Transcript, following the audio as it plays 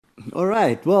All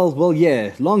right. Well,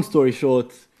 yeah. Long story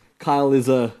short, Kyle is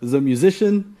a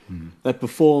musician that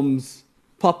performs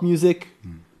pop music,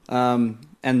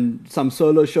 and some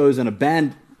solo shows and a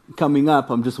band coming up.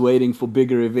 I'm just waiting for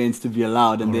bigger events to be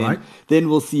allowed, and All right. then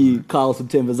we'll see Kyle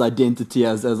September's identity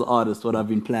as an artist. What I've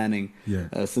been planning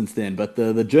Yeah. since then. But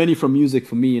the journey from music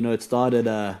for me, it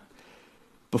started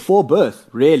before birth,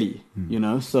 really.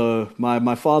 So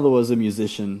my father was a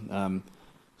musician.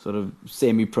 Sort of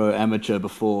semi-pro amateur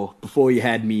before he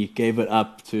had me, gave it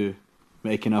up to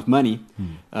make enough money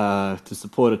to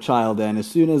support a child. And as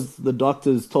soon as the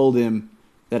doctors told him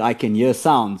that I can hear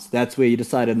sounds, that's where he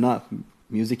decided, no,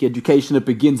 music education, it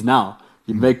begins now.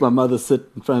 He'd make my mother sit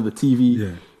in front of the TV,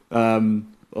 Yeah.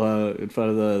 in front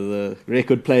of the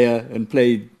record player and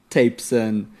play tapes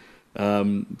and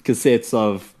cassettes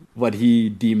of what he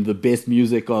deemed the best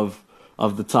music of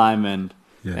the time and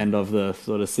of the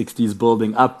sort of 60s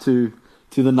building up to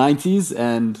the 90s.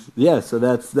 And yeah, so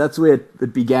that's where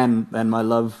it began, and my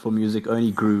love for music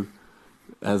only grew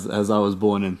as I was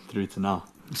born and through to now.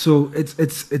 So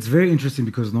it's very interesting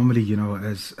because normally,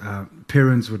 as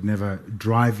parents would never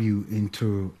drive you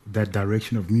into that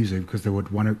direction of music because they would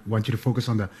want you to focus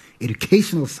on the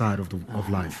educational side of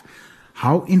life.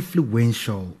 How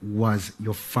influential was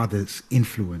your father's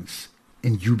influence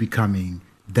in you becoming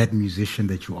that musician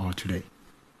that you are today?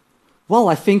 Well,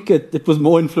 I think it was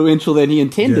more influential than he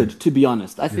intended, Yeah. to be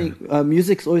honest. I think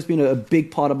music's always been a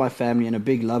big part of my family and a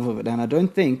big love of it. And I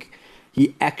don't think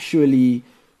he actually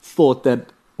thought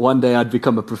that one day I'd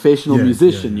become a professional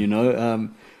musician,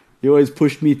 He always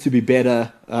pushed me to be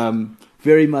better.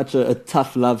 Very much a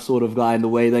tough love sort of guy in the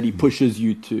way that he pushes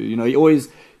you to.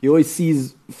 He always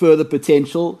sees further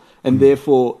potential, and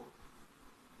therefore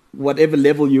whatever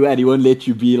level you're at, he won't let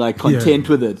you be like content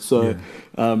with it. So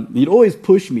he'd always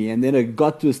push me, and then it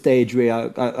got to a stage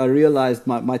where I realized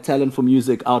my talent for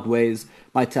music outweighs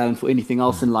my talent for anything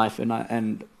else in life,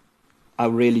 and I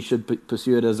really should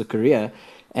pursue it as a career.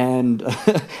 And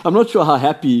I'm not sure how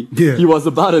happy he was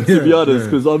about it, to be honest,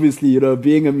 because obviously,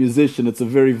 being a musician, it's a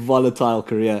very volatile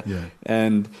career. Yeah.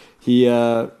 And he,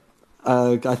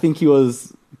 I think he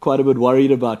was quite a bit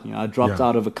worried about me. I dropped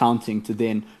out of accounting to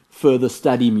then further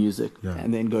study music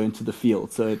and then go into the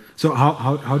field. So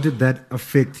how did that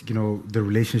affect, the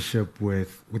relationship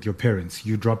with your parents?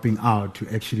 You dropping out to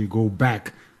actually go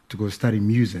back to go study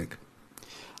music?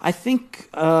 I think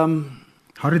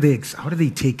how did they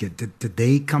take it? Did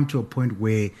they come to a point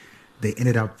where they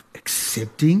ended up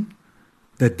accepting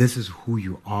that this is who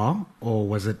you are, or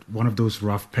was it one of those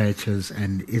rough patches?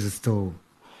 And is it still?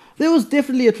 There was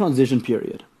definitely a transition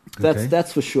period. Okay.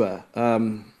 That's for sure.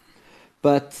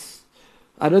 But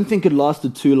I don't think it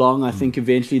lasted too long. I think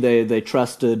eventually they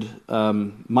trusted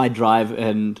my drive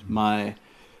and my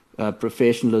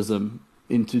professionalism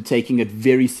into taking it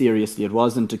very seriously. It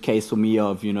wasn't a case for me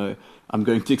of, I'm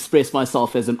going to express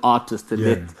myself as an artist and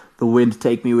let the wind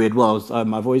take me where it was.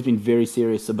 I've always been very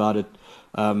serious about it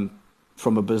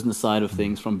from a business side of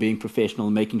things, from being professional,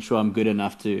 making sure I'm good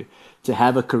enough to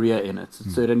have a career in it.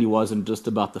 It certainly wasn't just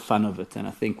about the fun of it. And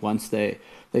I think once they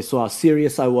saw how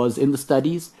serious I was in the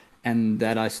studies and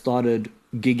that I started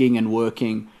gigging and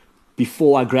working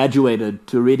before I graduated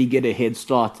to really get a head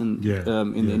start in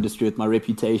the industry with my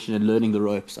reputation and learning the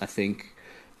ropes, I think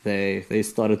they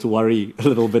started to worry a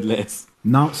little bit less.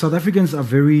 Now, South Africans are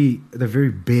very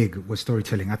big with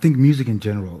storytelling. I think music in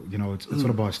general, it's all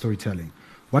about storytelling.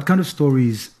 What kind of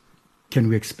stories can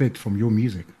we expect from your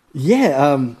music?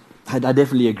 Yeah, I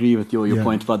definitely agree with your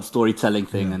point about the storytelling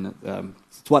thing, and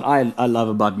it's what I love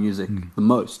about music the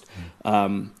most.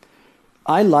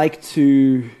 I like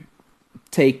to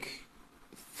take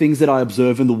things that I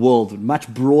observe in the world, much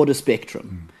broader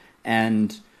spectrum,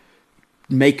 and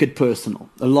make it personal.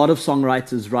 A lot of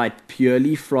songwriters write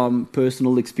purely from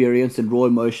personal experience and raw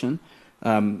emotion,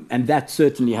 and that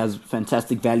certainly has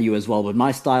fantastic value as well. But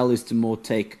my style is to more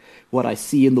take what I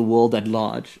see in the world at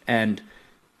large and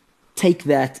take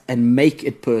that and make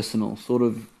it personal, sort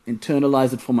of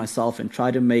internalize it for myself and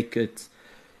try to make it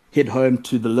hit home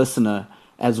to the listener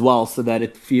as well, so that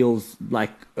it feels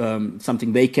like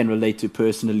something they can relate to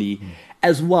personally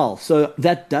as well. So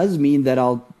that does mean that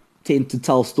I'll tend to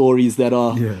tell stories that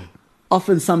are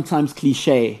often sometimes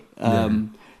cliche,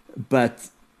 but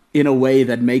in a way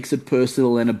that makes it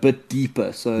personal and a bit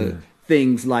deeper. So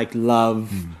things like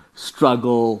love,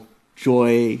 struggle,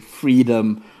 joy,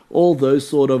 freedom, all those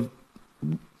sort of,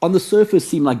 on the surface,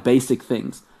 seem like basic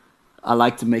things. I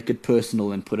like to make it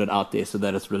personal and put it out there so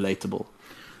that it's relatable.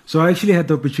 So I actually had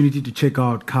the opportunity to check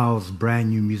out Kyle's brand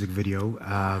new music video,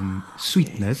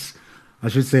 Sweetness. I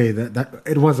should say that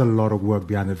it was a lot of work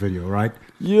behind the video, right?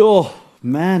 Yo,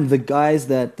 Man, the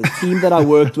team that I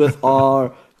worked with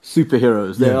are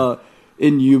superheroes. They are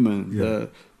inhuman. Yeah.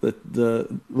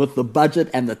 With the budget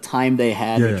and the time they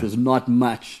had, which was not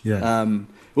much. Yeah.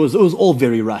 It was all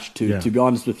very rushed to be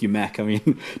honest with you, Mac. I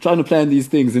mean, trying to plan these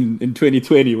things in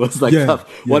 2020 was like tough.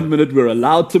 Yeah. 1 minute we're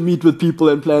allowed to meet with people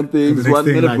and plan things. 1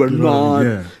 minute like, we're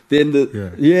not. Then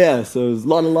so it was a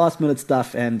lot of last minute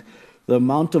stuff, and the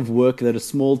amount of work that a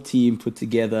small team put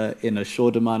together in a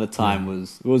short amount of time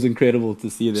was incredible to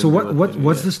see them. So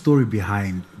what's the story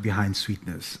behind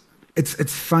Sweetness?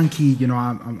 It's funky, you know.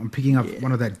 I'm picking up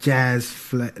one of that jazz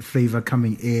flavor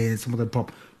coming in, some of the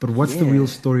pop. But what's the real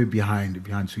story behind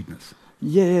Sweetness?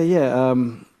 Yeah.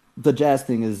 The jazz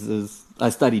thing is I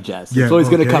studied jazz. So it's always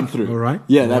going to come through. All right.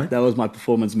 Yeah, that was my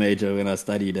performance major when I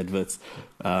studied at Wits.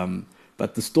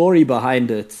 But the story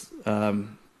behind it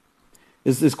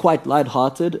is quite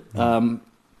lighthearted,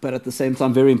 but at the same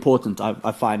time very important.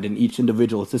 I find in each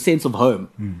individual, it's a sense of home.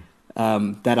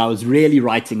 That I was really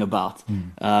writing about.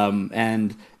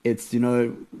 And it's, you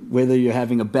know, whether you're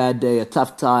having a bad day, a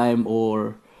tough time,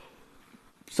 or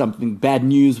something, bad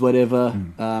news, whatever,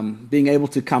 being able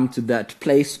to come to that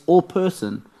place or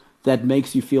person that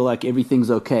makes you feel like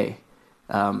everything's okay.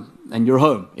 And you're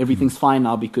home. Everything's fine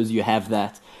now because you have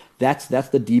that. That's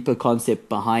the deeper concept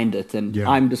behind it. And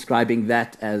I'm describing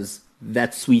that as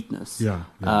that sweetness.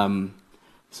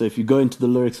 So if you go into the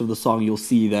lyrics of the song, you'll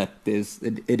see that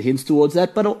it hints towards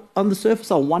that. But on the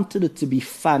surface, I wanted it to be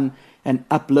fun and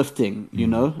uplifting, you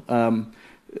know,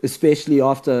 especially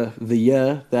after the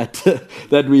year that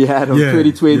that we had of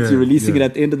 2020, releasing it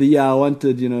at the end of the year. I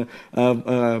wanted, you know,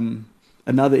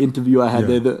 another interview I had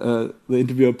there, the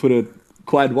interviewer put it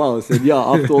quite well. He said,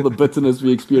 after all the bitterness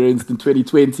we experienced in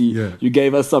 2020, you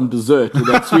gave us some dessert with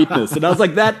that sweetness. And I was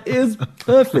like, that is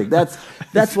perfect.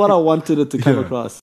 That's what I wanted it to come across.